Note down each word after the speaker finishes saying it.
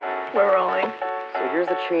We're rolling. So here's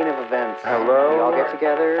the chain of events. Hello? We all get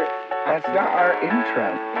together. That's not our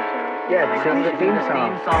intro. Yeah, this is the theme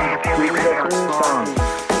song.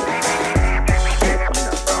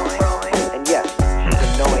 And yes, she's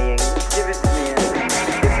annoying. Give it to me.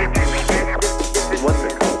 What's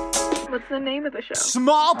it called? What's the name of the show?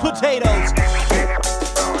 Small potatoes.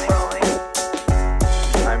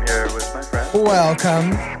 I'm here with my friend.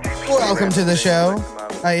 Welcome to the show.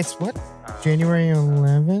 It's what? January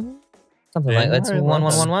 11th? Something like that's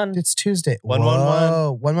 1111. It's Tuesday.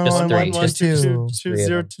 111. 111.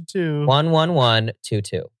 2022. 11122.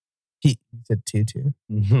 You said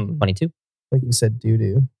 22. 22. Like you said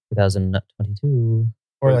doo-doo. 2022.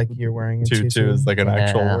 Or like you're wearing a tutu. Tutu is like an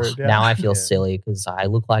actual Yeah. word. Yeah. Now I feel silly because I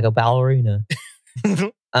look like a ballerina.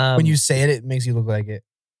 When you say it, it makes you look like it.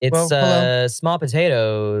 it's well, hello. small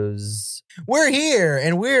potatoes. We're here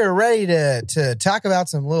and we're ready to talk about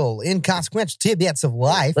some little inconsequential tidbits of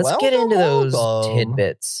life. Let's get into those welcome.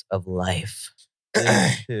 tidbits of life.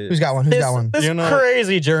 Who's got one? Who's got one? This You know-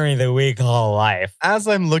 crazy journey that we call life. As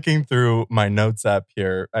I'm looking through my notes app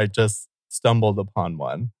here, I just stumbled upon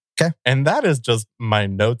one. Okay. And that is just my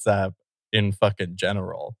notes app in fucking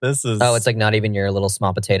general. This is... Oh, it's like not even your little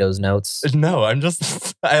small potatoes notes. No, I'm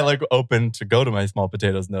just... I like open to go to my small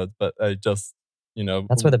potatoes notes, but I just,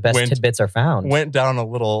 That's where the best tidbits are found. went down a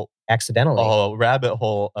little Accidentally. rabbit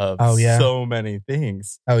hole of Oh, yeah. so many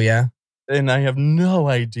things. Oh, yeah? And I have no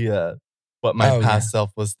idea what my Oh, past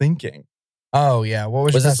self was thinking. Oh, yeah. What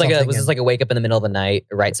was Was your this like past self was this like a wake up in the middle of the night,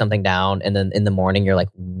 write something down, and then in the morning you're like,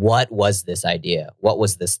 what was this idea? What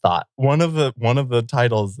was this thought? One of the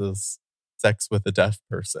titles is Sex with a Deaf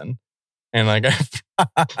Person. And like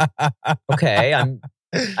Okay,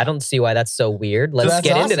 I don't see why that's so weird. Let's That's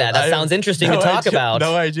get into awesome. that. That I sounds have interesting to no talk idea- about.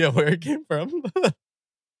 No idea where it came from.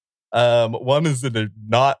 One is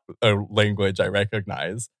not a language I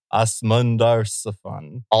recognize.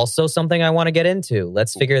 Asmundarsafan. Also something I want to get into.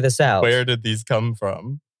 Let's figure this out. Where did these come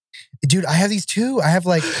from? Dude, I have these too. I have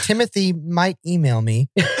like Timothy might email me.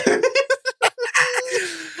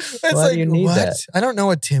 It's Why do you need what? that? I don't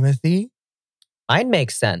know a Timothy. Mine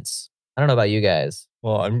makes sense. I don't know about you guys.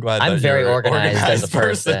 Well, I'm glad I'm that very you're an organized as a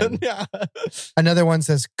person. Yeah. Another one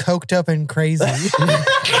says coked up and crazy.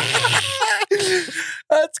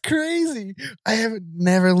 That's crazy. I have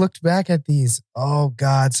never looked back at these. Oh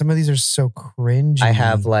God, some of these are so cringy. I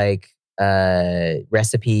have like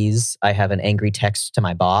recipes. I have an angry text to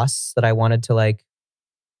my boss that I wanted to like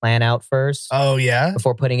plan out first Oh yeah,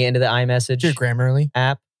 before putting it into the iMessage your Grammarly.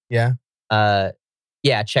 app. Yeah.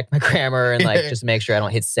 Yeah, check my grammar and like just make sure I don't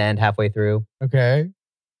hit send halfway through. Okay.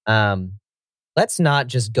 Let's not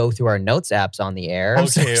just go through our notes apps on the air. I'm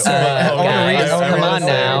so Okay, sorry. I wanna guys, read it. I wanna come read on it.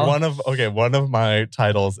 now. One of my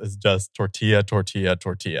titles is just tortilla, tortilla,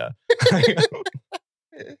 tortilla.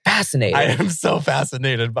 Fascinating. I am so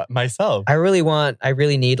fascinated by myself. I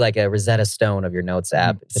really need like a Rosetta Stone of your notes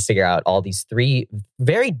app to figure out all these three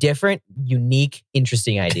very different, unique,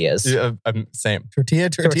 interesting ideas. Yeah, same. Tortilla.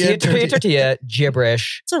 Tortilla,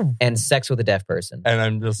 gibberish, It's a- and sex with a deaf person. And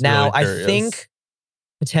I'm just Now, really I curious. think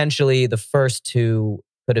potentially the first two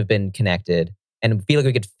could have been connected, and I feel like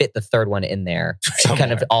we could fit the third one in there,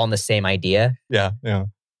 kind of Somewhere. all in the same idea. Yeah.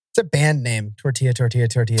 It's a band name. Tortilla. Tortilla,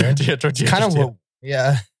 It's kind of what.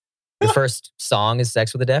 Yeah. The first song is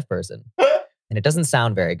 "Sex with a Deaf Person," and it doesn't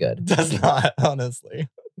sound very good. does not, honestly.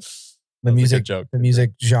 The That's a music good joke. The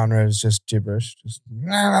music genre is just gibberish. Just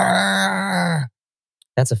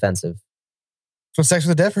That's offensive. That's what sex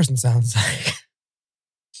with a deaf person sounds like.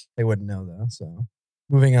 They wouldn't know though. So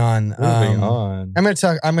moving on. Moving on. I'm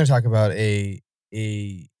gonna talk about a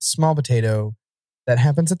small potato that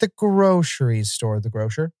happens at the grocery store. The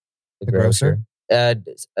grocer. The grocer?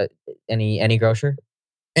 Any grocer?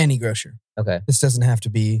 Any grocer. Okay. This doesn't have to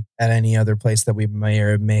be at any other place that we may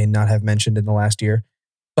or may not have mentioned in the last year.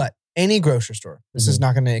 But any grocery store. This is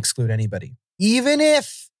not going to exclude anybody. Even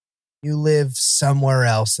if you live somewhere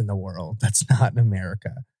else in the world that's not in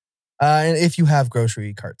America. And if you have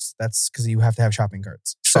grocery carts, that's because you have to have shopping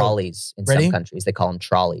carts. So, Trolleys in ready? some countries. They call them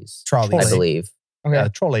trolleys. Trolleys. I believe. okay.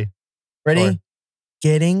 Trolley. Ready? Sure.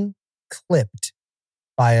 Getting clipped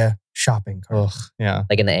by a shopping cart. Ugh, yeah.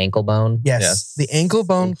 Like in the ankle bone. Yes. The ankle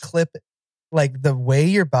bone clip, like the way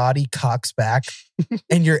your body cocks back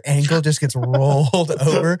and your ankle just gets rolled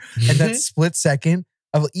over. And that split second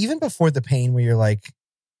of even before the pain where you're like,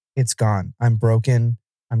 it's gone. I'm broken.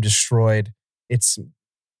 I'm destroyed.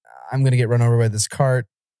 I'm going to get run over by this cart.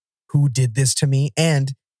 Who did this to me?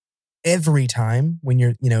 And every time when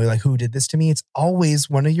you're, like, who did this to me? It's always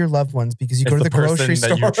one of your loved ones because you go to the grocery person store.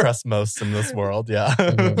 that you trust most in this world. Yeah.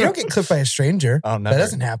 Mhm. You don't get clipped by a stranger. Oh, never. That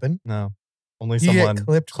doesn't happen. No. Only You get someone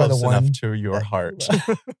clipped by the close enough one to your heart.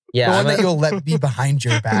 Yeah, the one I'm that a, you'll let be behind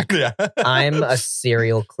your back. Yeah. I'm a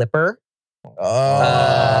serial clipper.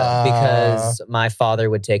 Uh, Because my father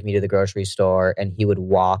would take me to the grocery store and he would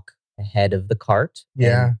walk ahead of the cart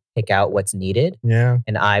Yeah. and pick out what's needed. Yeah.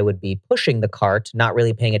 And I would be pushing the cart, not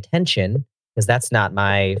really paying attention because that's not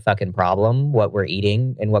my fucking problem, what we're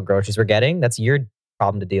eating and what groceries we're getting. That's your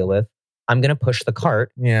problem to deal with. I'm going to push the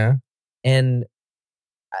cart. Yeah. And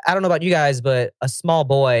I don't know about you guys, but a small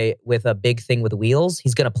boy with a big thing with wheels,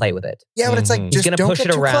 he's going to play with it. Yeah, but it's like Mhm. He's just going to don't push get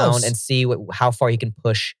it too around close. and see how far he can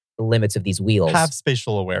push the limits of these wheels. Have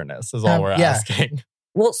spatial awareness is all we're Yeah. asking.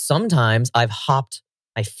 Well, sometimes I've hopped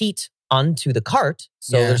my feet onto the cart,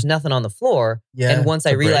 so Yeah. there's nothing on the floor. Yeah. And once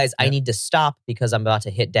I to break, realize I yeah. need to stop because I'm about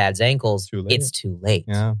to hit dad's ankles, Too late. it's too late.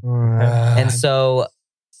 Yeah. And so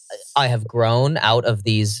I have grown out of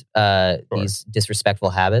these disrespectful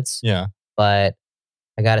habits. Yeah. But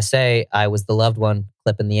I gotta say, I was the loved one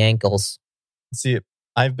clipping the ankles. See,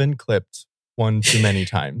 I've been clipped one too many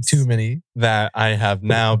times. Too many That I have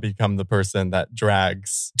now become the person that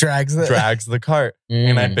drags drags. the cart.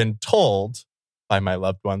 And I've Mm. been told by my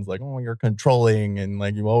loved ones, like, oh, you're controlling and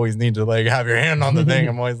like you always need to like have your hand on the thing.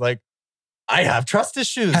 I'm always like, I have trust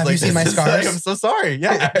issues. Have like, you seen my this is, like, scars? I'm so sorry.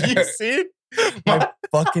 Yeah. Have you seen My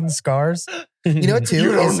fucking scars. You know what too?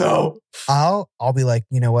 You don't is know. I'll be like,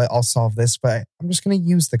 you know what? I'll solve this, but I'm just gonna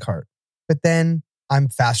use the cart. But then I'm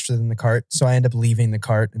faster than the cart, so I end up leaving the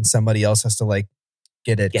cart, and somebody else has to like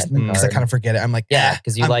get it Get the because I cart. kind of forget it. I'm like, Yeah,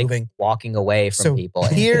 because you I'm like moving. walking away from So people.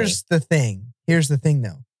 here's the thing. Here's the thing,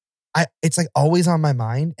 though. It's like always on my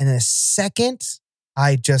mind, and in a second,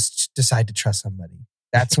 I just decide to trust somebody.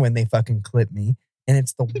 That's when they fucking clip me, and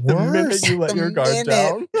it's the The minute worst. you let The your guard minute.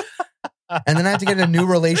 down. And then I have to get a new It's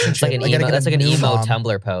relationship. like an I gotta emo. get That's a like an new emo mom.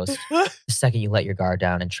 Tumblr post. The second you let your guard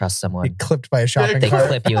down and trust someone, Get clipped by a shopping they cart.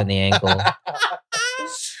 clip you in the ankle,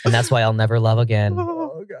 and that's why I'll never love again. And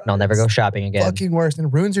Oh, God. I'll never go It's shopping again. fucking worst, and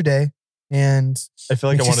it ruins your day. And I feel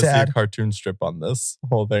like Makes I you want to see a sad. cartoon strip on this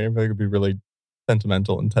whole thing. I feel like it'd be really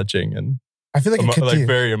sentimental and touching and I feel like it could like too.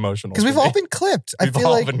 very emotional. Because we've for all me. been clipped. I We've feel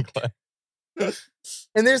all like, been clipped.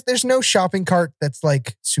 and there's no shopping cart that's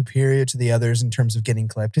like superior to the others in terms of getting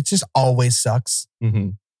clipped. It just always sucks.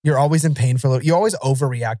 Mhm. You're always in pain for a little. You always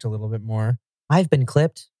overreact a little bit more. I've been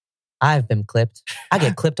clipped. I've been clipped. I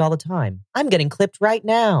get clipped all the time. I'm getting clipped right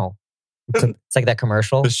now. It's like that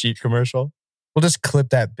commercial. The sheet commercial. We'll just clip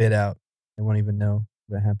that bit out. I won't even know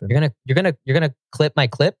that happened. You're gonna clip my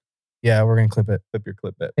clip. Yeah, we're gonna clip it. Clip your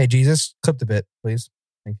clip bit. Hey, Jesus, clip the bit, please.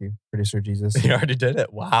 Thank you, producer Jesus. You already did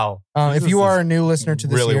it. Wow. If Jesus you are is a new listener to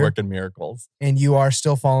this really year, working miracles. and you are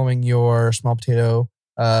still following your small potato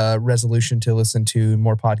resolution to listen to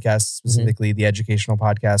more podcasts, specifically the educational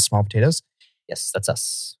podcast, Small Potatoes, Yes, that's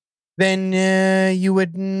us. then you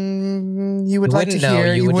would like to wouldn't know.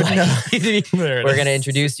 hear. You would wouldn't like- know. There it We're gonna is.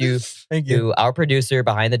 introduce you Thank you, to our producer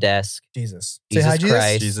behind the desk, Jesus. Jesus Say hi, Jesus.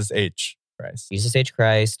 Christ. Jesus H. Christ. Jesus H.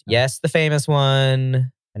 Christ. Yes, the famous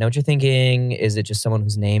one. I know what you're thinking. Is it just someone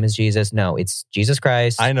whose name is Jesus? No, it's Jesus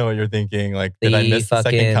Christ. I know what you're thinking. Like, did I The miss the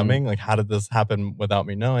second fucking- coming? Like, how did this happen without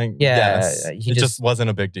me knowing? Yeah, Yes. he It just- just wasn't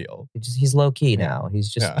a big deal. He's low key Yeah. now. He's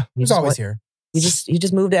just Yeah. He's always here. He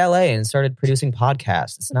just moved to LA and started producing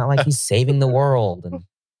podcasts. It's not like he's saving the world and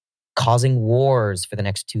causing wars for the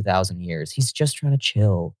next 2,000 years. He's just trying to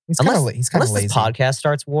chill. He's kind of Unless lazy. this podcast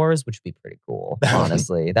starts wars, which would be pretty cool.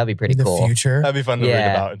 Honestly, that'd be pretty In the cool. future. That'd be fun to read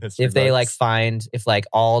Yeah. about in history. If they like books. find if like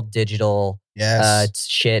all digital Yes.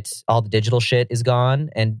 shit, all the digital shit is gone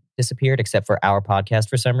and disappeared except for our podcast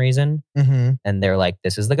for some reason, Mm-hmm. and they're like,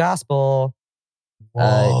 "This is the gospel."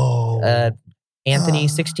 Whoa. Anthony Ah.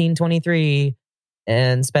 16:23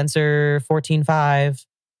 and Spencer 14:5,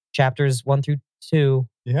 chapters 1-2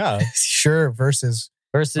 yeah. Sure. Versus.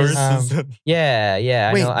 verses. Versus, Yeah.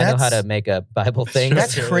 Wait, I know how that's- to make a Bible thing.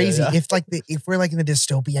 That's Yeah, crazy. yeah. If we're like in the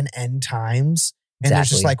dystopian end times and there's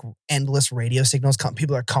just like Exactly. endless radio signals,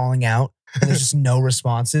 people are calling out and there's just no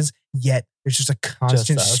responses, yet there's just a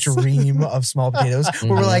constant us. stream of small potatoes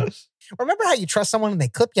where we're Mhm. like, remember how you trust someone and they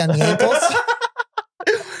clip you on the ankles?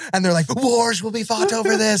 And they're like, wars will be fought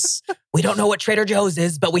over this. We don't know what Trader Joe's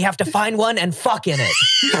is, but we have to find one and fuck in it.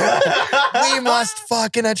 We must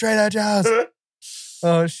fuck in a Trader Joe's.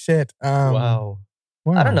 Oh shit. wow.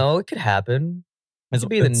 I don't know. It could happen. It's, could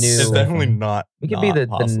be the it's new- definitely not. We could be not the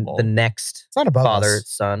possible. next It's not above Father, us.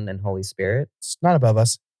 Son, and Holy Spirit. It's not above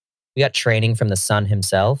us. We got training from the Son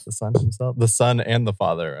himself. The Son himself, the Son and the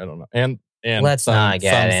Father. I don't know. And Let's some- not some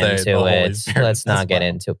get say the into Holy it. Spirit Let's as not get well.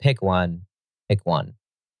 into it. Pick one. Pick one.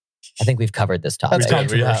 I think we've covered this topic. That's We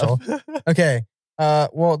did, we controversial. have. Okay.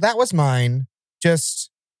 Well, that was mine. Just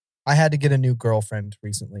I had to get a new girlfriend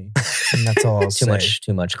recently, and that's all I'll Too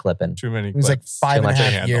say. much clipping. Too many It was like clips.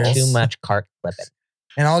 5.5 years. Too much cart clipping.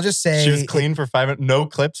 And I'll just say, She was clean for no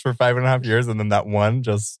clips for 5.5 years, and then that one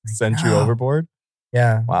just sent you know. overboard.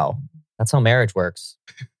 Yeah. Wow. That's how marriage works.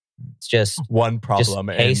 It's just One problem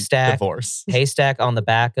and haystack. divorce. haystack on the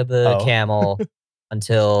back of the Oh. camel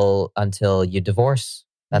until you divorce.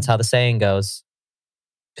 That's how the saying goes.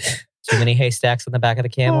 Too many haystacks on the back of the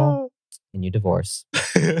camel, and you divorce.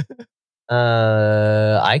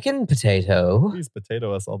 I can potato. Please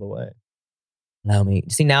potato us all the way. Allow me.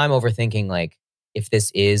 See, now I'm overthinking like if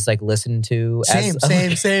this is like listened to Same.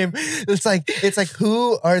 It's like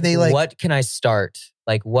who are they like? what can I start?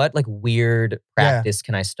 Like what like weird practice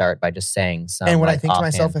can I start by just saying some And what I like, think to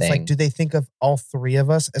myself offhand is like, thing? do they think of all three of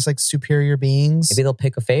us as like superior beings? Maybe they'll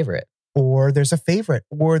pick a favorite. Or there's a favorite,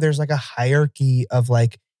 or there's like a hierarchy of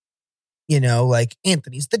like, like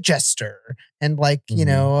Anthony's the jester, and like,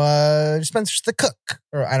 Spencer's the cook,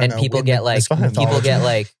 or I don't know. And people in get the like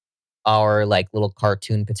mythology. our like little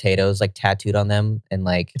cartoon potatoes like tattooed on them, and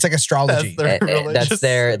like It's like astrology. Their religious that's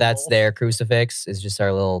symbol. their crucifix is just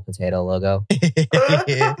our little potato logo.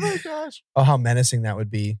 Oh my gosh. Oh, how menacing that would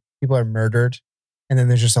be. People are murdered, and then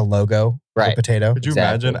there's just a logo, of a Right. potato. Could you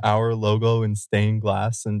Exactly. imagine our logo in stained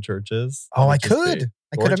glass in churches? Oh, I That would just could. be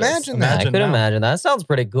I could gorgeous. imagine that. I could now. imagine that. Sounds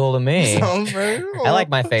pretty cool to me. Sounds very cool. I like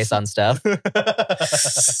my face on stuff.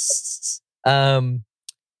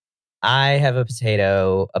 I have a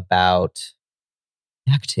potato about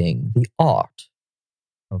acting, the art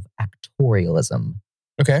of actorialism.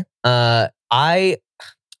 Okay. I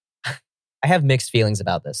have mixed feelings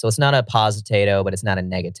about this. So it's not a positato, but it's not a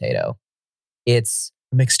negatato. It's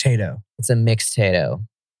Mixed tato. a mixed tato,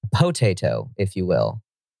 a potato, if you will.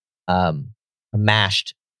 A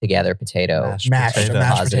mashed together potato. Mashed potato.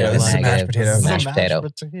 potato. This is a mashed potato. This is a Mashed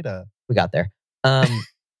mashed potato. We got there.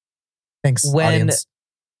 Thanks, When audience.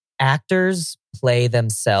 actors play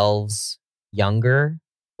themselves younger,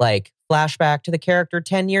 like flashback to the character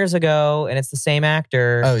 10 years ago, and it's the same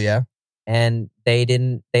actor, Oh yeah. and they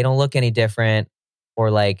don't look any different,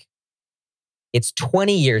 or like it's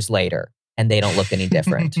 20 years later and they don't look any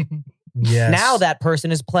different. Yes. Now that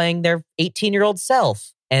person is playing their 18-year-old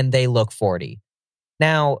self and they look 40.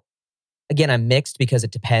 Now, again, I'm mixed because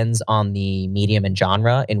it depends on the medium and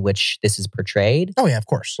genre in which this is portrayed. Oh yeah, of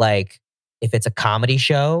course. Like if it's a comedy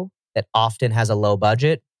show that often has a low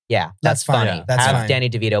budget, yeah, that's That's fine. funny. Yeah. That's Have fine. Danny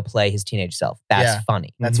DeVito play his teenage self. That's Yeah.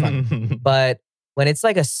 funny. That's fine. But when it's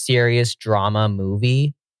like a serious drama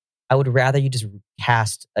movie, I would rather you just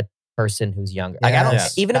cast a person who's younger. Like I don't, Yeah.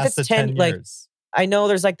 even if Past it's the 10, like years. I know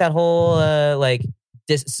there's like that whole like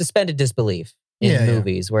suspended disbelief in Yeah, yeah.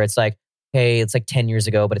 movies where it's like, hey, it's like 10 years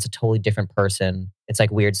ago, but it's a totally different person. It's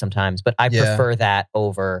like weird sometimes, but I Yeah. prefer that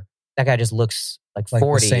over that guy just looks like Like the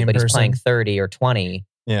 40, same but he's person. playing 30 or 20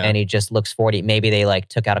 Yeah. and he just looks 40. Maybe they like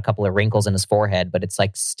took out a couple of wrinkles in his forehead, but it's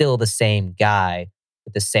like still the same guy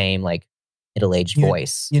with the same like middle-aged Yeah.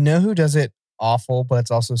 voice. You know who does it awful, but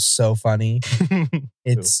it's also so funny?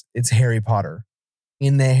 It's Harry Potter.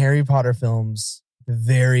 In the Harry Potter films, the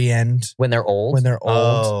very end, When they're old. when they're old,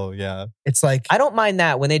 Oh, yeah. it's like I don't mind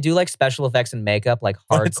that when they do like special effects and makeup, like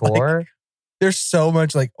But it's like hardcore. there's so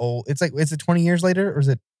much like old. It's like, is it 20 years later or is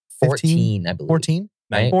it 15? 14, I believe. 14?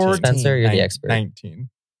 Right? 14. Spencer, you're the expert. 19.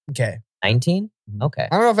 Okay. 19? Okay.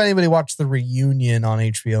 I don't know if anybody watched the reunion on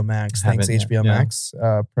HBO Max. Thanks, Haven't yet, HBO yeah. Max.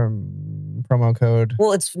 Promo code.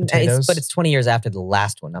 Well, it's Potatoes. but it's 20 years after the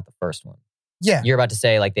last one, not the first one. Yeah. You're about to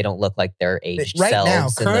say like they don't look like their aged Right selves now,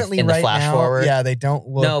 in currently, the right flash now, forward. yeah, they don't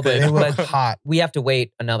look. No, but- they look but- hot. We have to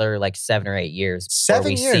wait another like 7 or 8 years before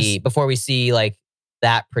 7 we years. see like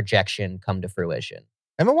that projection come to fruition.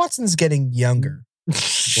 Emma Watson's getting younger.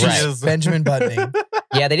 She Right. is- Benjamin Buttoning.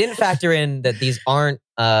 Yeah, they didn't factor in that these aren't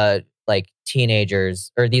like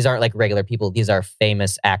teenagers or these aren't like regular people. These are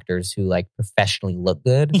famous actors who like professionally look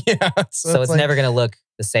good. Yeah. So it's like, never going to look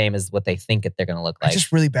the same as what they think that they're going to look I like.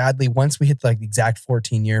 just really badly, once we hit like the exact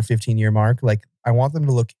 14-year, 15-year mark, like I want them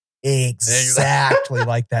to look exactly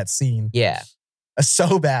like that scene. Yeah.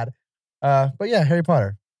 So bad. But yeah, Harry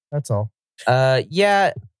Potter. That's all.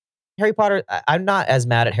 Yeah, Harry Potter. I'm not as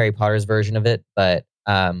mad at Harry Potter's version of it, but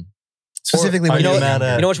Specifically, Are when you you're mad younger.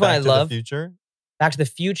 at You know which one Back I to the love? Future? Back to the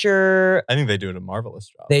Future, I think they do a marvelous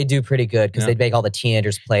job. they do pretty good because Yeah. they make all the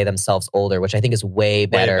teenagers play themselves older, which I think is way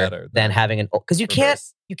better, better than than having an old. Because you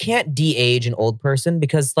reverse. can't de-age an old person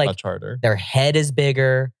because like Much harder. their head is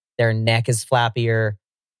bigger, their neck is flappier.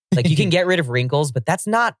 Like you can get rid of wrinkles, but that's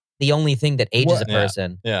not the only thing that ages What- a Yeah.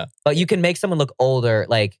 person. Yeah. But you can make someone look older,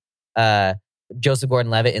 like Joseph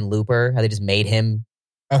Gordon-Levitt in Looper, how they just made him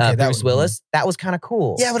Okay, Bruce Willis. That was kind of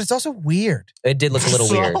cool. Yeah, but it's also weird. It did look a little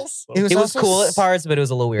weird. It was It was also cool at parts, but it was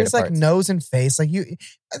a little weird It's at like parts. nose and face. Like you,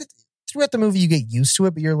 throughout the movie, you get used to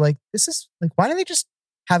it, but you're like, this is like, why don't they just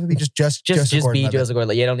have it be just just be Joseph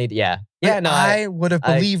Gordon. You don't need. Yeah. No, I would have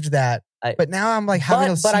believed that, but now I'm like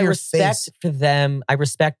having to see your face. I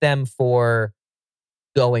respect them for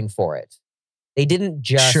going for it. They didn't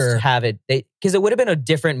just have it. Because it would have been a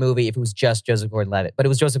different movie if it was just Joseph Gordon-Levitt, but it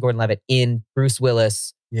was Joseph Gordon-Levitt in Bruce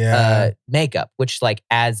Willis makeup, which like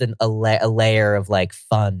adds a layer of like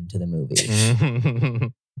fun to the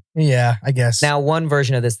movie. Yeah, I guess. Now, one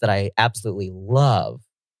version of this that I absolutely love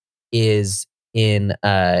is in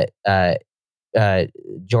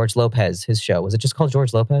George Lopez, his show. Was it just called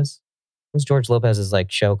George Lopez? What was George Lopez's like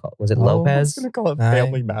show called? Was it Lopez? I was going to call it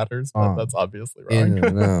Family Matters, but that's obviously wrong.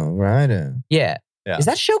 No, right. Yeah. Is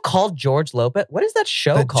that show called George Lopez? What is that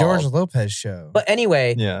show the called? George Lopez show. But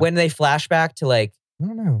anyway, when they flash back to like, I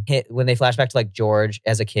don't know. When they flash back to like George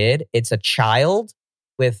as a kid, it's a child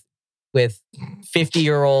with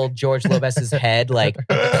 50-year-old George Lopez's head like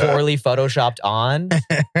poorly photoshopped on,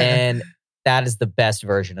 and that is the best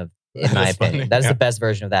version of, in my opinion, that is the best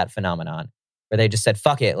version of that phenomenon, where they just said,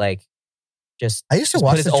 "Fuck it," like I used to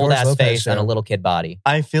watch put his old ass face on a little kid body.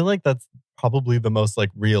 I feel like that's probably the most like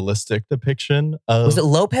realistic depiction of. Was it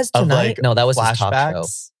Lopez Tonight? Like, no, that was his talk show.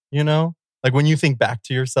 You know, like when you think back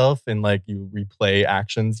to yourself and like you replay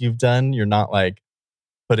actions you've done, you're not like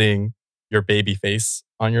putting your baby face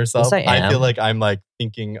on yourself. Yes, I feel like I'm like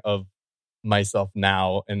thinking of myself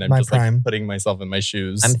now, and I'm just like putting myself in my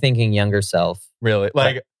shoes. I'm thinking younger self. Really,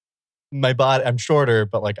 like my body. I'm shorter,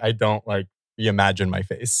 but like I don't like reimagine my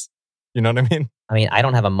face. You know what I mean? I mean, I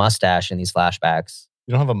don't have a mustache in these flashbacks.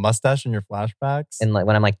 You don't have a mustache in your flashbacks? And like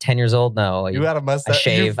when I'm like 10 years old, no. You had a mustache. I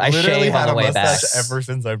shave on the way back. Ever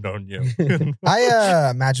since I've known you. I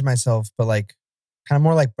imagine myself, but like kind of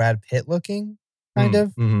more like Brad Pitt looking, kind of.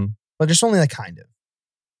 Mm-hmm. But just only like kind of.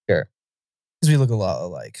 Sure. Because we look a lot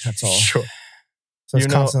alike. That's all. Sure. So it's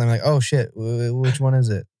constantly like, oh shit, which one is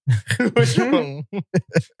it? Which one?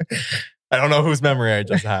 I don't know whose memory I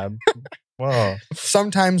just had. Whoa.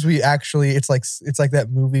 Sometimes we actually, it's like that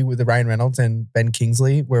movie with the Ryan Reynolds and Ben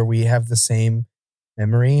Kingsley where we have the same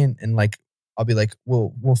memory and like I'll be like,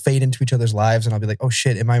 we'll fade into each other's lives and I'll be like, oh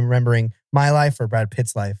shit, am I remembering my life or Brad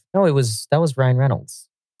Pitt's life? No, that was Ryan Reynolds.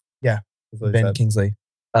 Yeah, Ben Kingsley.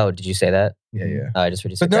 Oh, did you say that? Yeah. I just heard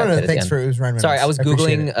you say But Brad no, Pitt thanks again. for it was Ryan Reynolds. Sorry, I was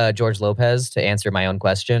Googling George Lopez to answer my own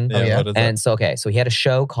question. Yeah, what is and so he had a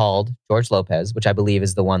show called George Lopez, which I believe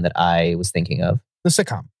is the one that I was thinking of. The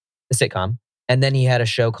sitcom. And then he had a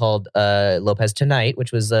show called Lopez Tonight,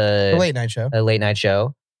 which was a late night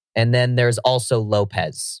show. And then there's also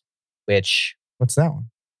Lopez, which... What's that one?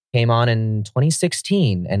 Came on in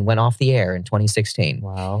 2016 and went off the air in 2016.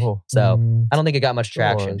 Wow. So I don't think it got much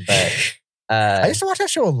traction, but... I used to watch that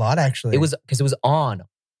show a lot, actually. It was because it was on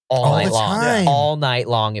all night long. Time. All night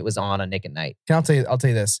long, it was on Nick at Night. I'll tell you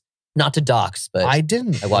this. Not to dox, but I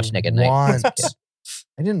watched Nick at Night.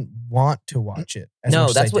 I didn't want to watch it.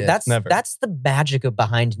 No, that's the magic of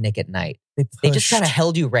behind Nick at Night. They just kind of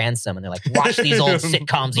held you ransom, and they're like, watch these old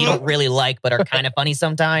sitcoms you don't really like, but are kind of funny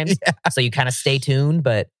sometimes. Yeah. So you kind of stay tuned,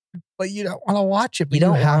 but you don't want to watch it. But you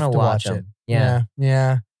don't have want to watch it. Yeah.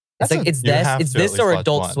 It's like it's this or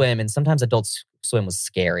Adult Swim, and sometimes Adult Swim was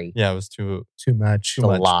scary. Yeah, it was too much. A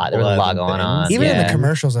lot. There was a lot going on. Even in the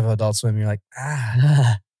commercials of Adult Swim, you're like,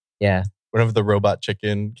 yeah. Whenever the robot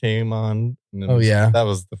chicken came on, that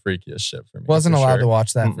was the freakiest shit for me. Wasn't allowed to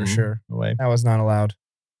watch that for sure. No way. That was not allowed.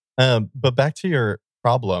 But back to your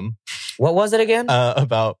problem. What was it again?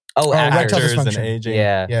 About actors and aging.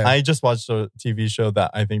 Yeah. I just watched a TV show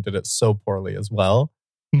that I think did it so poorly as well.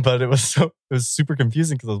 But it was super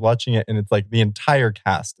confusing because I was watching it and it's like the entire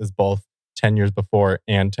cast is both 10 years before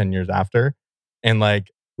and 10 years after. And like,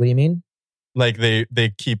 what do you mean? Like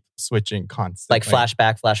they keep switching constantly. Like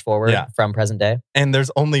flashback, flash forward from present day. And there's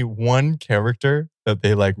only one character that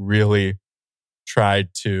they like really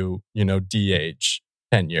tried to, de-age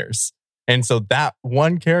 10 years. And so that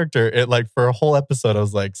one character, it like for a whole episode, I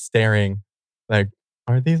was like staring like,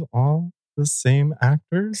 are these all the same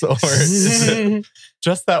actors, or is it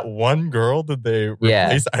just that one girl did they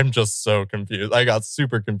replace? I'm just so confused. I got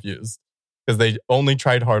super confused because they only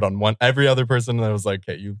tried hard on one. Every other person, and I was like,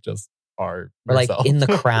 "Hey, you just are yourself." Like in the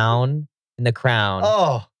Crown.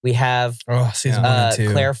 We have season 1 and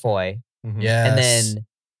 2. Claire Foy. Mm-hmm. Yes. And then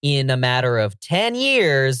in a matter of 10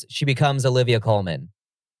 years, she becomes Olivia Colman.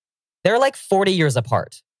 They're like 40 years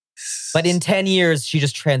apart. But in 10 years, she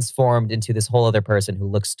just transformed into this whole other person who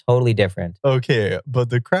looks totally different. Okay,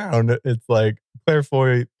 but The Crown, it's like Claire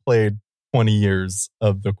Foy played 20 years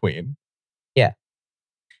of the Queen. Yeah.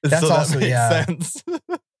 That's so that also- makes yeah. sense.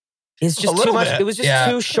 It's A just too little much. bit. It was just Yeah.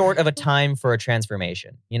 too short of a time for a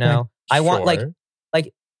transformation. You know, I want Sure.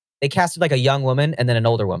 like they casted like a young woman and then an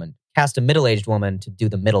older woman. Cast a middle-aged woman to do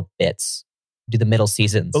the middle bits, do the middle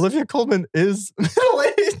seasons. Olivia Colman is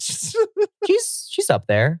middle-aged. She's up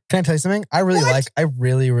there. Can I tell you something? I really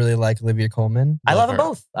like Olivia Colman, I love her. them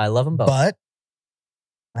both. I love them both. but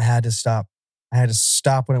I had to stop. I had to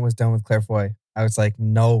stop when it was done with Claire Foy. I was like,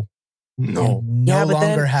 no, No. no Yeah, but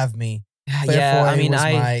longer then- have me. Claire yeah, Foy I mean, was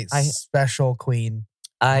my I special queen.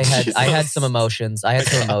 had Jesus. some emotions.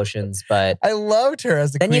 But I loved her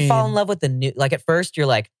as the then queen. you fall in love with the new. Like at first, you're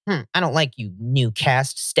like, I don't like you, new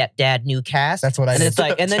cast, stepdad, new cast. That's what I And did. it's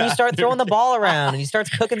like, and then you start throwing the ball around, and he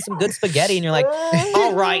starts cooking some good spaghetti, and you're like,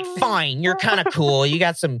 all right, fine, you're kind of cool. You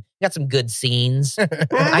got some good scenes.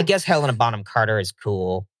 I guess Helena Bonham Carter is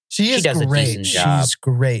cool. She is does a great. decent job. She's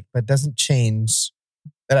great, but doesn't change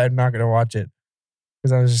that I'm not going to watch it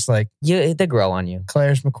because I was just like, They grow on you.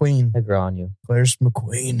 Claire's McQueen. They grow on you, Claire's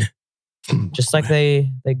McQueen. just like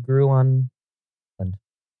they grew on.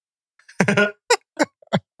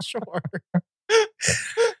 Sure.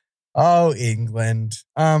 Oh, England.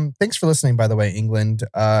 Thanks for listening, by the way, England.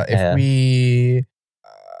 Yeah. If we,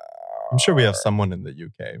 I'm sure we have someone in the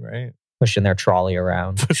UK, right? Pushing their trolley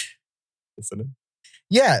around. Listening.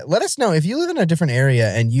 yeah, let us know if you live in a different area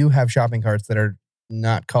and you have shopping carts that are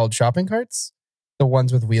not called shopping carts, the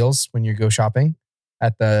ones with wheels when you go shopping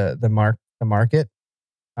at the market.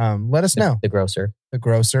 Let us know. The grocer. The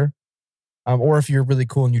grocer. Or if you're really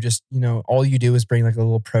cool and you just, all you do is bring like a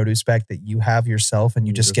little produce bag that you have yourself and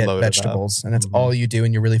you You just just get load it up. vegetables and that's Mhm. all you do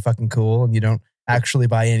and you're really fucking cool and you don't actually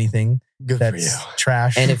buy anything Good for you. that's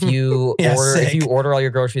trash. And if you Yeah, if you sick. order all your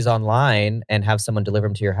groceries online and have someone deliver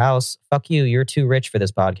them to your house, fuck you. You're too rich for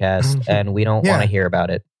this podcast, and we don't Yeah. want to hear about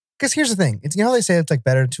it. Because here's the thing. It's how they say it's like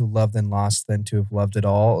better to love than lost than to have loved it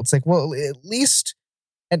all. It's like, well, at least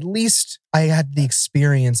I had the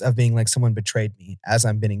experience of being like someone betrayed me as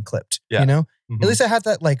I'm being clipped. Yeah. At least I had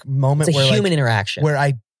that like moment It's a where human like, interaction.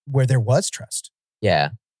 where there was trust. Yeah.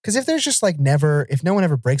 Because if there's just like if no one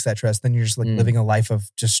ever breaks that trust, then you're just like Mm. living a life of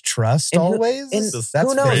just trust And who- always. and Just That's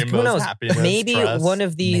who knows? fake. Who knows? Happiness, Maybe trust, one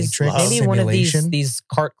of these, Matrix maybe one of simulation. these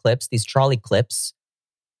cart clips, these trolley clips,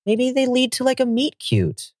 maybe they lead to like a meet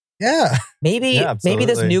cute. Yeah. Maybe Yeah, maybe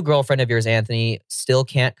this absolutely. new girlfriend of yours, Anthony, still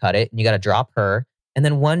can't cut it, and you got to drop her. And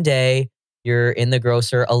then one day you're in the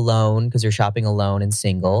grocer alone because you're shopping alone and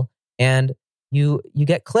single, and you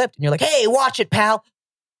get clipped, and you're like, "Hey, watch it, pal."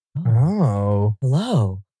 Oh.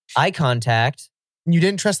 Hello, eye contact, You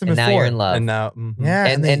didn't trust them and before. now you're in love. And now, Yeah.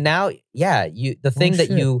 and now, yeah, the thing that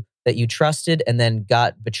shit. you trusted and then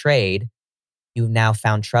got betrayed, you've now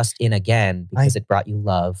found trust in again because it brought you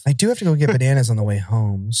love. I do have to go get bananas on the way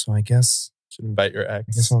home. So I guess should invite your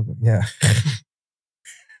ex. I'll go. Yeah.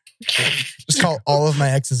 Just call all of my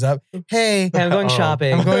exes up. Hey, Hey, I'm going Oh.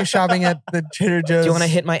 shopping. I'm going shopping at the Trader Joe's. Do you want to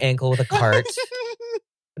hit my ankle with a cart?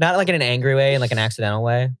 Not like in an angry way, in like an accidental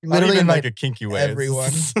way. Not Literally even invite like a kinky way.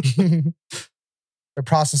 everyone. The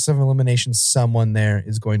process of elimination, someone there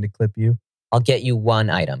is going to clip you. I'll get you one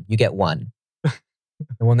item. You get one.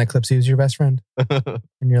 The one that clips you is your best friend. And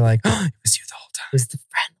you're like, oh, it was you the whole time. It was the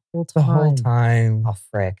friend The whole time. Oh,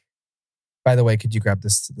 frick. By the way, could you grab the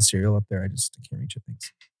cereal up there? I can't reach it.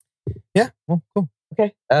 Thanks. Yeah. Well, cool.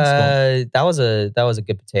 Okay. That's That was a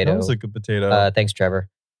good potato. That was a good potato. Thanks, Trevor.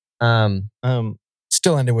 Um,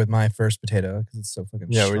 Still ended with my first potato because it's so fucking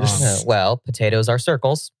Yeah, strong. we're just- well, potatoes are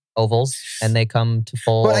circles, ovals, and they come to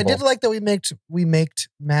full. But I oval. did like that we made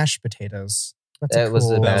mashed potatoes. That's a That was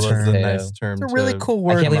cool the that best was term. a potato. nice term. It's a really to- cool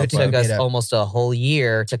I word. can't believe that it we took us made up. almost a whole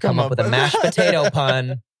year to come up with a mashed potato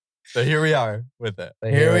pun. But here we are with it.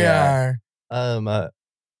 But Here we are.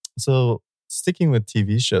 So sticking with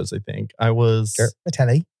TV shows, I think I was. Sure. The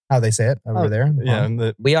telly. How they say it over there. in the Yeah, pond.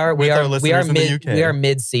 and We are With our listeners in the UK.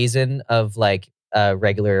 mid season of like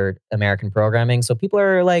regular American programming, so people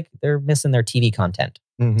are like they're missing their TV content.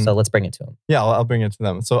 Mhm. So let's bring it to them. Yeah, I'll bring it to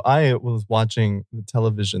them. So I was watching the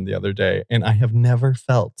television the other day, and I have never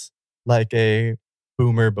felt like a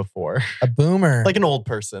boomer before, A boomer. like an old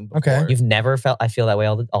person. Before. Okay. You've never felt. I feel that way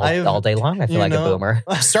all day long. I feel you like a know, boomer.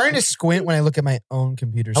 I'm starting to squint when I look at my own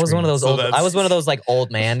computer I was one of those So old. that's- I was one of those like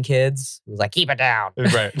old man kids who was like, keep it down.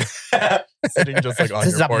 right? Sitting just like on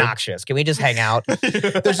This is your porch. obnoxious. Can we just hang out?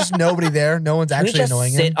 There's just nobody there. No one's Can we actually just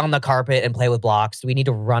annoying sit him. on the carpet and play with blocks? Do we need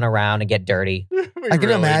to run around and get dirty? I can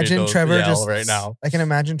imagine Trevor yell just right now. I can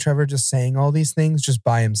imagine Trevor just saying all these things just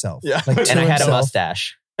by himself. Yeah. Like And to And I had a himself.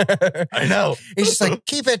 mustache. I know. He's just like,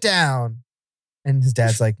 keep it down. And his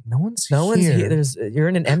dad's like, no one's No one's here. here. You're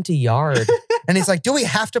in an empty yard. And he's like, do we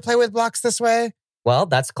have to play with blocks this way? Well,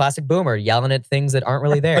 that's classic boomer, yelling at things that aren't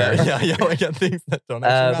really there. yelling at things that don't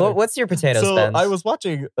actually matter. What's your potato spins? I was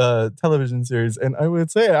watching a television series, and I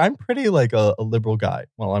would say I'm pretty like a liberal guy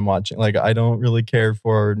while I'm watching. Like, I don't really care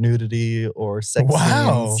for nudity or sex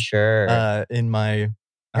scenes. Sure. In my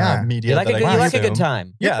media, you like a good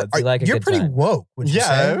time. Yeah, you're pretty woke. Would you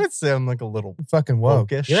say? I would say I'm like a little fucking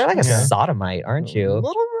woke. Woke-ish. You're like a sodomite, aren't you? A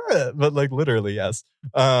little bit, but like literally, yes.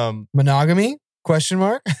 Monogamy? Question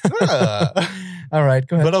mark. All right,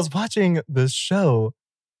 go ahead. But I was watching this show,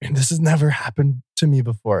 and this has never happened to me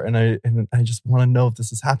before, and I just want to know if this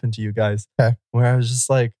has happened to you guys. Okay. Where I was just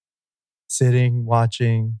like sitting,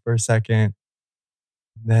 watching for a second,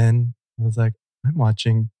 then I was like, I'm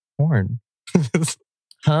watching porn.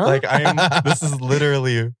 Huh? Like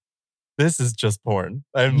this is just porn.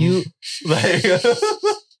 I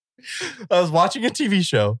was watching a TV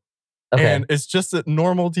show, and it's just a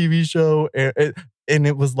normal TV show, and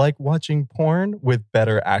it was like watching porn with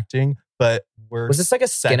better acting, but was this like a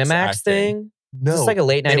Skinamax thing? No, was this like a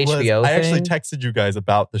late night HBO thing? I actually texted you guys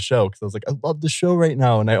about the show because I was like, I love the show right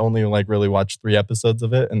now, and I only like really watched 3 episodes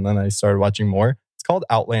of it, and then I started watching more. It's called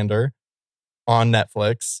Outlander on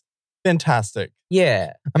Netflix. Fantastic.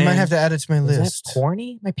 Yeah. I might have to add it to my list. Is that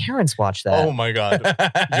corny? My parents watch that. Oh my God.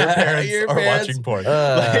 Your parents are watching porn.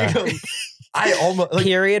 I almost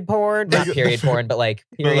period porn, not period porn, but like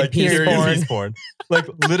period piece porn. Like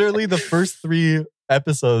literally the first 3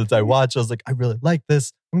 episodes I watched, I was like, I really like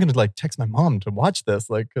this. I'm gonna like text my mom to watch this,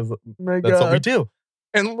 like because that's what we do.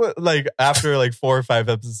 And like after like 4 or 5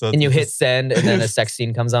 episodes, and you hit send, and then a sex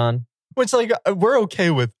scene comes on. Which like we're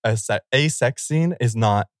okay with a sex scene is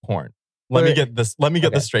not porn. Let me get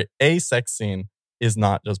this straight. A sex scene is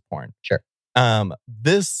not just porn. Sure.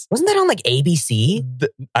 This wasn't that on like ABC?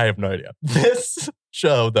 I have no idea. This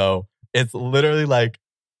show though, it's literally like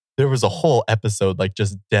there was a whole episode like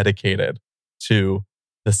just dedicated to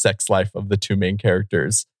the sex life of the 2 main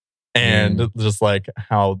characters and just like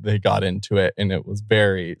how they got into it, and it was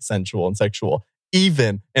very sensual and sexual.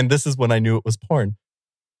 Even, and this is when I knew it was porn,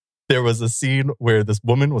 there was a scene where this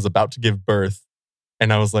woman was about to give birth,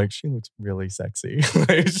 and I was like, she looks really sexy.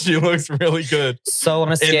 Like, she looks really good. So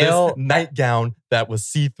on a scale, in this nightgown that was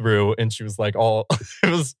see-through, and she was like all, it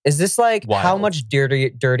was Is this like, wild. how much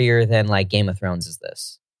dirtier than like Game of Thrones is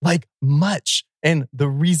this? Like much. And the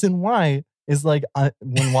reason why is like,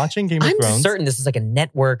 when watching Game of Thrones. I'm certain this is like a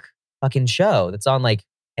network fucking show that's on like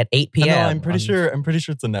at 8 p.m. No, I'm pretty sure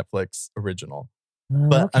it's a Netflix original.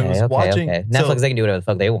 But I was watching Netflix, they can do whatever the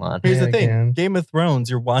fuck they want. Here's the thing. Game of Thrones,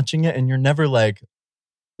 you're watching it and you're never like,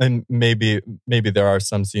 and maybe there are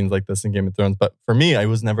some scenes like this in Game of Thrones, but for me, I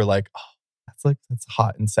was never like, oh, that's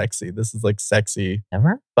hot and sexy. This is like sexy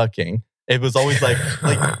never fucking. It was always like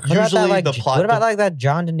usually that, the plot. What about like that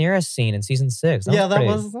John Daenerys scene in season 6? That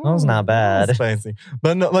was not bad. That was fancy.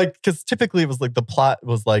 But no, like, because typically it was like the plot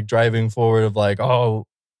was like driving forward of like, oh,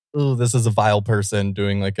 this is a vile person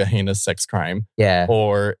doing like a heinous sex crime. Yeah.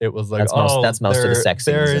 Or it was like, that's most of the sex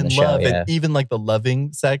scenes in the show. Love. Yeah. And even like the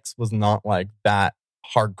loving sex was not like that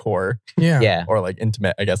hardcore. Yeah. Or like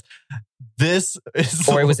intimate, I guess. This is.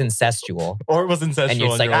 Or it was incestual. And you're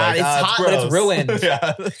like, it's hot, but it's ruined.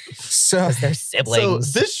 Yeah. So they're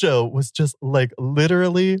siblings. So this show was just like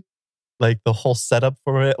literally like the whole setup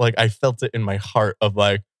for it. Like I felt it in my heart of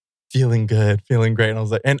like feeling good, feeling great. And I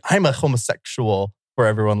was like, and I'm a homosexual for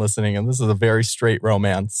everyone listening. And this is a very straight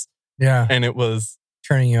romance. Yeah. And it was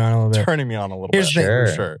turning you on a little bit. Turning me on a little Here's bit. Sure.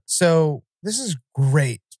 For sure. So this is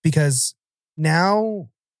great because now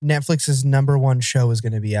Netflix's #1 show is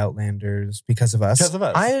going to be Outlanders because of us. Because of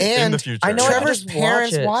us. In the future. I know Trevor's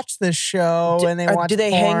parents watch this show and they watch Do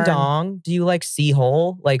they porn. hang dong? Do you like see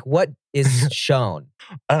hole? Like what is shown?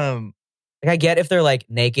 Like I get if they're like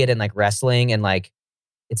naked and like wrestling and like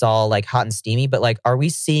it's all like hot and steamy, but like are we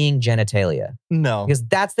seeing genitalia? No. Because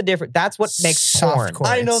that's the difference. That's what makes porn. Softcore.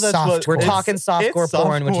 I know that's what we're talking softcore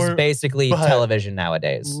porn, which is basically television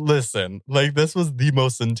nowadays. Listen, like this was the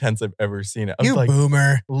most intense I've ever seen it. I You was, like,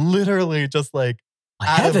 boomer. Literally just like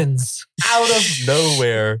Heavens. out of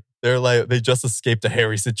nowhere. They're like, they just escaped a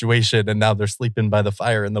hairy situation and now they're sleeping by the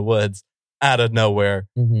fire in the woods. Out of nowhere.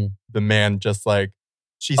 Mm-hmm. The man just like,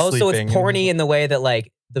 she's sleeping. So it's porny in the way that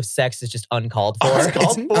like the sex is just uncalled for.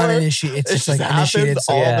 It's uninitiated. It's just like initiated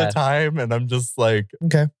all the time. And I'm just like,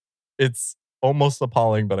 okay. It's almost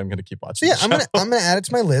appalling, but I'm going to keep watching. So yeah, I'm gonna add it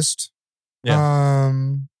to my list. Yeah.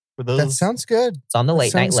 For those, that sounds good. It's on the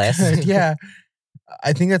late night list. Good. Yeah.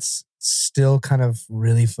 I think that's still kind of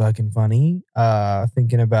really fucking funny.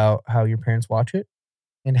 Thinking about how your parents watch it.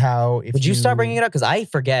 and how if Would you stop bringing it up? Because I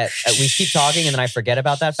forget. We keep talking and then I forget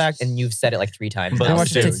about that fact, and you've said it like 3 times. But now.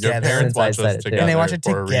 watch it your together. parents Since I watch said us it, too. together. And they watch it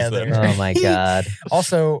for a reason. together. Oh my God.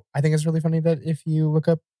 Also, I think it's really funny that if you look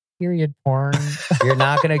up period porn, You're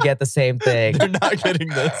not going to get the same thing. You're not getting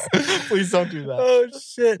this. Please don't do that. oh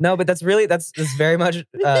shit. No, but that's very much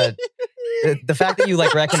the fact that you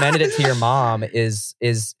like recommended it to your mom is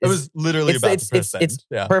It was literally about to press send. it's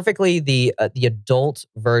Yeah. perfectly the adult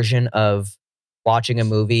version of watching a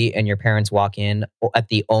movie and your parents walk in at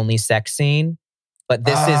the only sex scene. But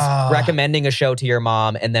this is recommending a show to your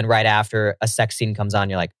mom, and then right after a sex scene comes on,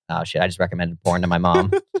 you're like, oh shit, I just recommended porn to my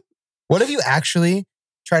mom. What if you actually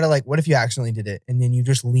try to what if you accidentally did it and then you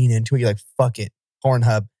just lean into it? You're like, fuck it,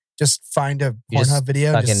 Pornhub. Just find a You just Pornhub video.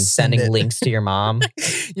 And Fucking just send sending it. links to your mom.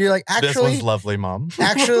 You're like, This actually, one's lovely, Mom.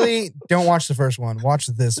 actually, don't watch the first one. Watch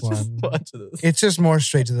this one. Watch this. It's just more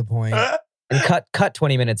straight to the point. And cut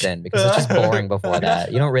 20 minutes in because it's just boring before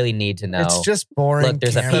that. You don't really need to know. It's just boring. Look,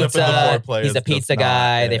 there's a camera. Set up in the pizza. foreplay He's is a just pizza not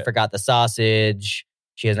guy. They it. forgot the sausage.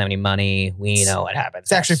 She doesn't have any money. We know what happens.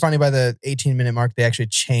 It's actually funny. By the 18-minute mark, they actually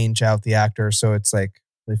change out the actor, so it's like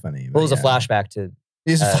really funny. What was a yeah. flashback to?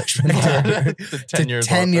 It's a flashback To to 10 years,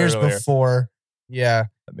 10 years earlier. before. Yeah,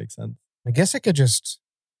 That makes sense. I guess I could just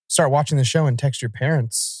start watching the show and text your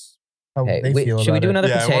parents how Hey, they feel should about we do it. another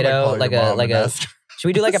Yeah, I wanna potato? call your Like mom and a. ask. Should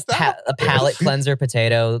we do like a Stop. palate cleanser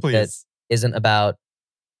potato that Please. isn't about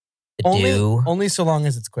the do? Only so long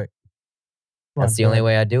as it's quick. Come That's on, the go only ahead.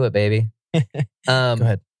 way I do it, baby. Go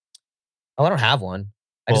ahead. Oh, I don't have one.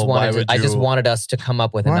 I Well, why would I just you- wanted us to come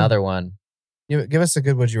up with Come on. another one. Give us a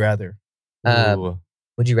good would you rather. Ooh.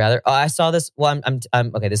 Would you rather? Oh, I saw this. Well,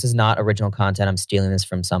 I'm okay. This is not original content. I'm stealing this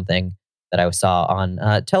from something that I saw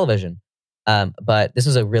on television. But this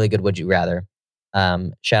is a really good would you rather.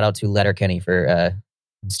 Shout out to Letterkenny for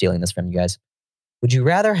stealing this from you guys. Would you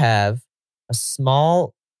rather have a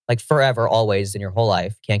small, like forever, always in your whole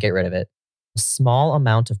life, can't get rid of it, a small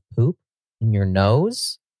amount of poop in your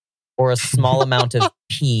nose, or a small amount of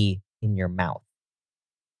pee in your mouth?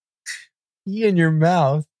 Pee in your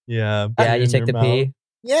mouth. Yeah. Yeah, you in take your the mouth. pee.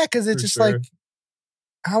 Yeah, because it's For just sure. like,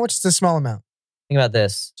 how much is a small amount? Think about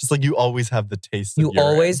this. Just like you always have the taste of You urine.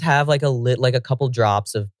 always have like a couple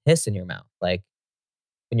drops of piss in your mouth. Like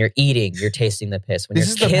when you're eating, you're tasting the piss. When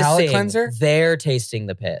This you're is the palate kissing, cleanser? they're tasting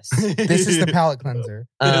the piss. This is the palate cleanser.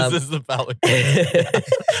 This is the palate cleanser.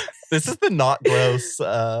 This is the not gross.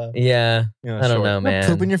 Yeah, I don't know, man.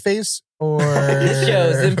 Poop in your face or This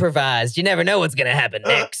show's improvised. You never know what's gonna happen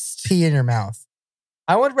next. pee in your mouth.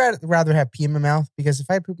 I would rather have pee in my mouth because if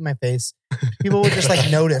I poop in my face, people would just like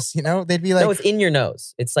notice, you know? They'd be like, No, it's in your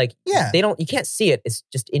nose. It's like Yeah. you can't see it. It's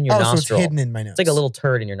just in your oh, so it's nostril. hidden in my nose. It's like a little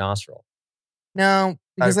turd in your nostril. No,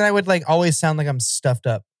 because then I would like always sound like I'm stuffed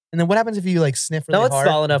up. And then what happens if you like sniff really No, it's hard?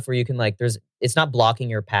 small enough where you can like. It's not blocking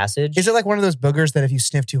your passage. Is it like one of those boogers that if you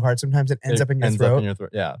sniff too hard, sometimes it ends up in your throat?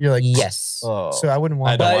 Yeah. You're like, Yes. Oh. So I wouldn't I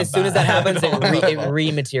want don't that. But want as soon as that that. happens, I it don't want that.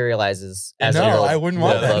 rematerializes as No, a little, I wouldn't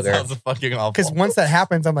want little that. That booger. sounds fucking awful. Because once that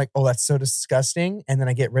happens, I'm like, oh, that's so disgusting. And then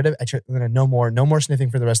I get rid of it. And then no more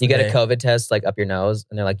sniffing for the rest You of the get day. a COVID test like up your nose,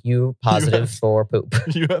 and they're like, "You positive for poop."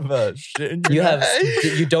 you have a shit in your You have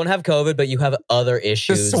nose. you don't have COVID, but you have other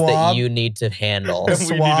issues that swab. you need to handle. The We need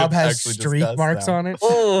to swab has actually streak discuss marks that. on it.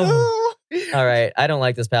 Oh. All right, I don't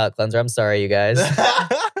like this palate cleanser. I'm sorry, you guys.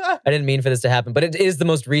 I didn't mean for this to happen, but it is the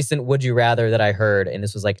most recent "Would you rather" that I heard, and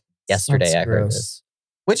this was like yesterday. That's I heard gross. this.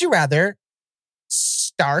 Would you rather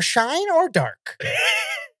starshine or dark?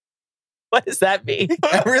 What does that mean?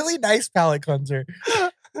 A really nice palate cleanser.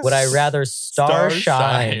 Would I rather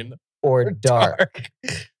starshine or dark?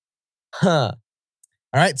 Huh.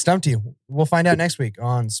 All right, stumped you. We'll find out next week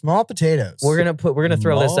on Small Potatoes. We're gonna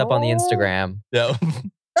throw this up on the No. Instagram. Yeah.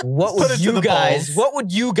 What Put would it to you the guys? polls. What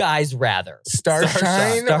would you guys rather?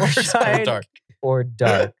 starshine or Starshine. Dark. Or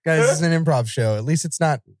dark? Guys, this is an improv show. At least it's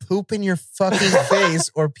not poop in your fucking face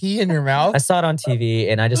or pee in your mouth. I saw it on TV,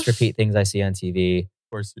 and I just repeat things I see on TV. Of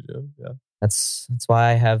course you do. Yeah. That's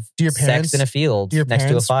why I have Do your parents- sex in a field Do your next to a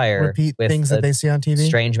parents fire repeat with things a that they see on TV?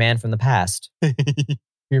 strange man from the past. Do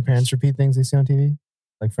your parents repeat things they see on TV?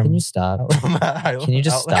 Like from Can you stop? Can you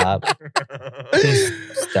just stop? Please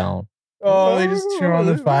just don't. Oh, they just chew on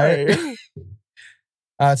the fire.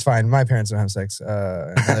 It's fine. My parents don't have sex.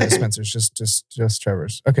 And neither does Spencer's. Just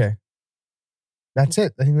Trevor's. Okay, that's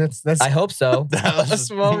it. I think that's. I hope so. That's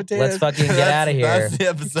small potatoes. Let's fucking get out of here That's the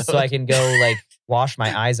episode. so I can go like wash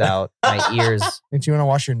my eyes out, my ears. Don't you want to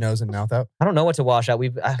wash your nose and mouth out? I don't know what to wash out.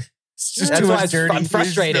 It's just That's too why much dirty. I'm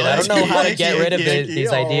frustrated. I don't know how to get rid of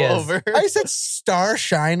these ideas. I said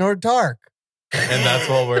starshine or dark. And that's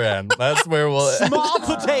what we're in. That's where we'll Small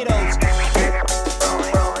potatoes.